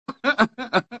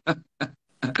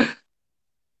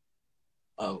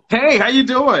Oh, Hey, how you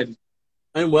doing?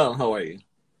 I'm well. How are you?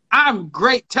 I'm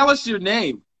great. Tell us your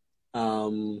name.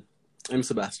 Um, I'm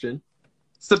Sebastian.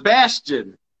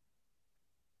 Sebastian.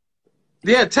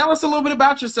 Yeah, tell us a little bit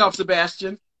about yourself,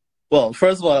 Sebastian. Well,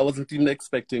 first of all, I wasn't even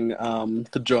expecting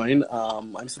to join.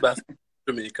 I'm Sebastian,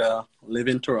 Jamaica, live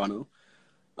in Toronto.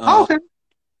 Oh, Uh, okay.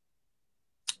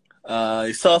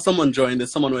 I saw someone join.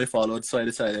 There's someone who I followed, so I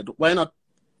decided why not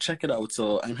check it out.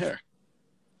 So I'm here.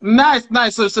 Nice,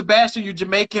 nice. So, Sebastian, you're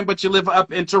Jamaican, but you live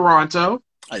up in Toronto.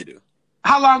 I do.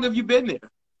 How long have you been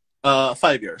there?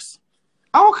 5 years.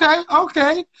 Okay,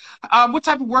 okay. What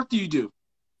type of work do you do?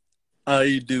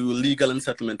 I do legal and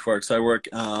settlement work. So I work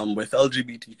with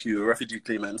LGBTQ refugee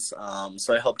claimants.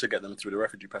 So I help to get them through the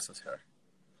refugee process here.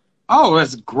 Oh,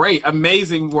 that's great.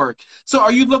 Amazing work. So,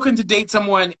 are you looking to date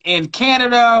someone in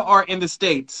Canada or in the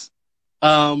States?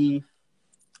 Um,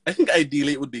 I think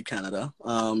ideally it would be Canada,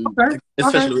 Okay, okay,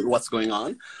 especially with what's going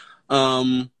on.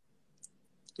 Um,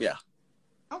 yeah,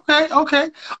 okay, okay.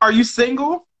 Are you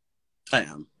single? I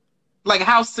am. Like,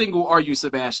 how single are you,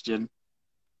 Sebastian?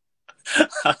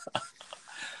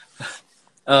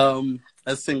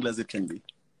 As single as it can be.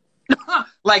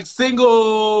 Like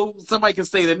single, somebody can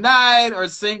stay the night, or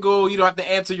single, you don't have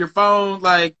to answer your phone.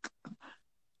 Like,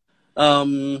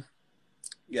 Um,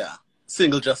 yeah,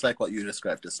 single just like what you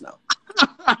described just now.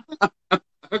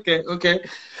 okay, okay.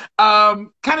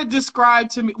 Kind of describe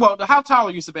to me. Well, how tall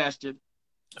are you, Sebastian?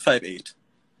 5'8".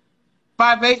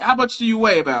 5'8". How much do you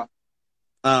weigh? About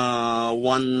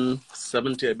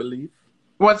 170, I believe.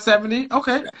 170.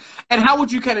 Okay. Yeah. And how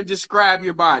would you kind of describe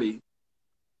your body?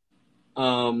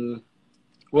 Um,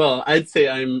 well, I'd say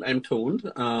I'm toned.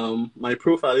 My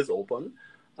profile is open.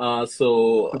 Yeah,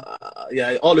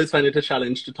 I always find it a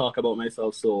challenge to talk about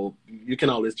myself. So you can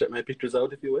always check my pictures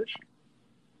out if you wish.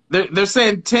 They're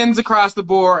saying tens across the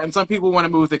board, and some people want to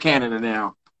move to Canada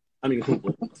now. I mean, who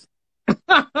wouldn't?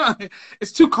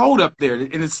 It's too cold up there,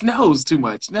 and it snows too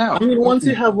much I now. mean, once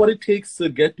you have what it takes to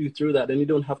get you through that, then you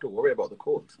don't have to worry about the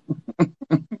cold.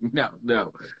 No,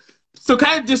 no. So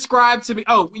kind of describe to me.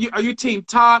 Oh, are you team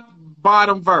top,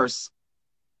 bottom, verse?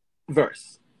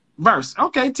 Verse. Verse.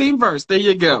 Okay, team verse. There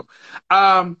you go.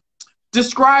 Um,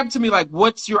 Describe to me, like,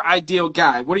 what's your ideal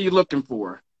guy? What are you looking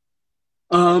for?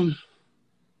 Um,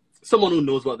 Someone who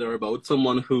knows what they're about.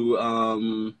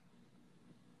 Who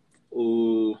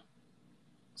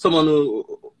someone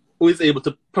who is able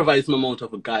to provide some amount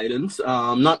of guidance.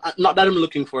 Not that I'm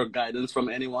looking for guidance from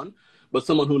anyone, but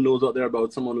someone who knows what they're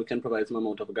about, someone who can provide some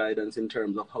amount of guidance in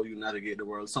terms of how you navigate the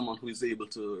world, someone who is able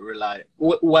to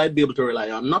who I'd be able to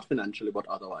rely on, not financially, but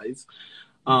otherwise.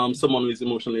 Someone who is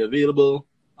emotionally available.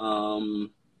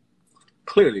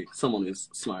 Clearly, someone who is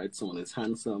smart, someone who is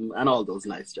handsome, and all those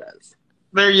nice jazz.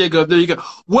 There you go. There you go.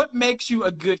 What makes you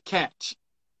a good catch?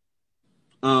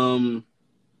 Um,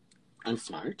 I'm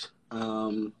smart.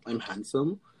 I'm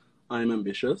handsome. I'm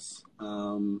ambitious.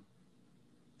 I'm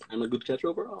a good catch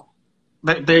overall.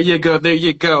 There you go. There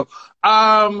you go.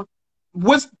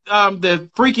 What's the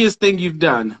freakiest thing you've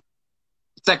done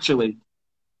sexually?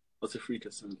 What's the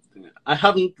freakiest thing? I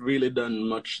haven't really done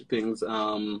much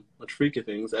freaky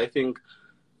things. I think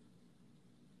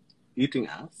eating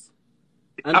ass.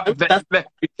 And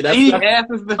Eating ass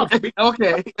is the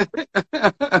okay.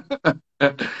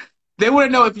 They want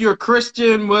to know if you're a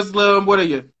Christian, Muslim. What are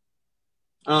you?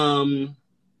 I'm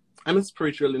a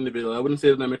spiritual individual. I wouldn't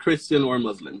say that I'm a Christian or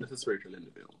Muslim. Just a spiritual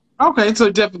individual. Okay, so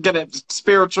definitely get a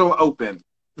spiritual open.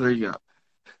 There you go.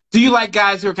 Do you like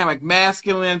guys who are kind of like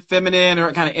masculine, feminine,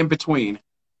 or kind of in between?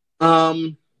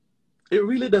 It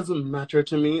really doesn't matter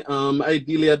to me.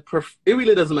 Ideally, it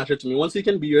really doesn't matter to me. Once you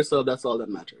can be yourself, that's all that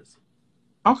matters.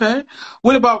 Okay.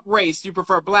 What about race? Do you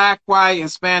prefer black, white,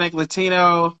 Hispanic,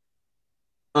 Latino?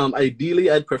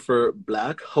 Ideally, I'd prefer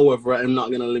black. However, I'm not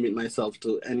going to limit myself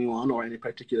to anyone or any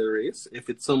particular race. If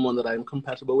it's someone that I'm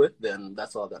compatible with, then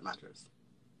that's all that matters.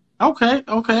 Okay,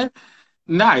 okay.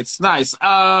 Nice, nice.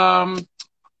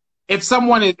 If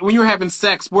someone is, when you're having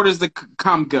sex, where does the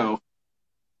cum go?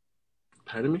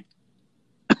 Pardon me?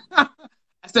 I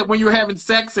said when you're having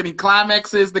sex and he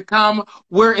climaxes the cum,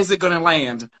 where is it going to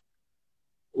land?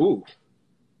 Ooh.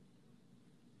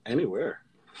 Anywhere.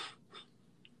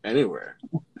 Anywhere.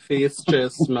 Face,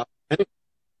 chest, mouth.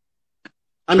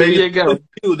 I mean, There you go.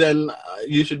 Then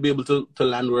you should be able to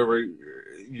land wherever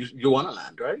you want to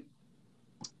land, right?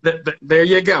 There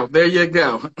you go. There you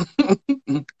go.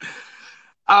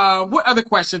 What other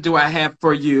question do I have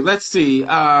for you? Let's see.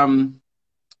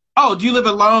 Oh, do you live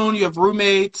alone? You have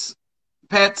roommates,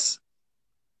 pets?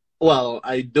 Well,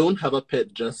 I don't have a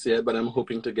pet just yet, but I'm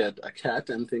hoping to get a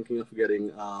cat. I'm thinking of getting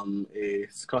a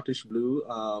Scottish blue,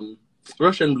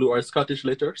 Russian blue or Scottish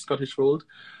litter, Scottish fold.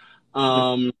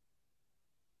 Um,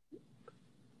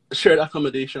 Shared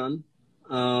accommodation.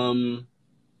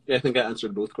 Yeah, I think I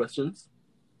answered both questions.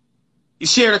 You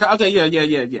shared. Okay,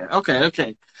 yeah. Okay,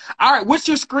 okay. All right. What's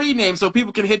your screen name so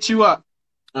people can hit you up?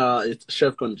 It's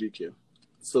Chevcon GQ.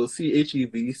 So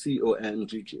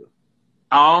ChevConGQ.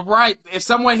 All right. If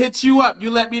someone hits you up, you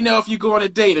let me know if you go on a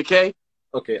date. Okay.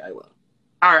 Okay, I will.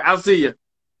 All right. I'll see you.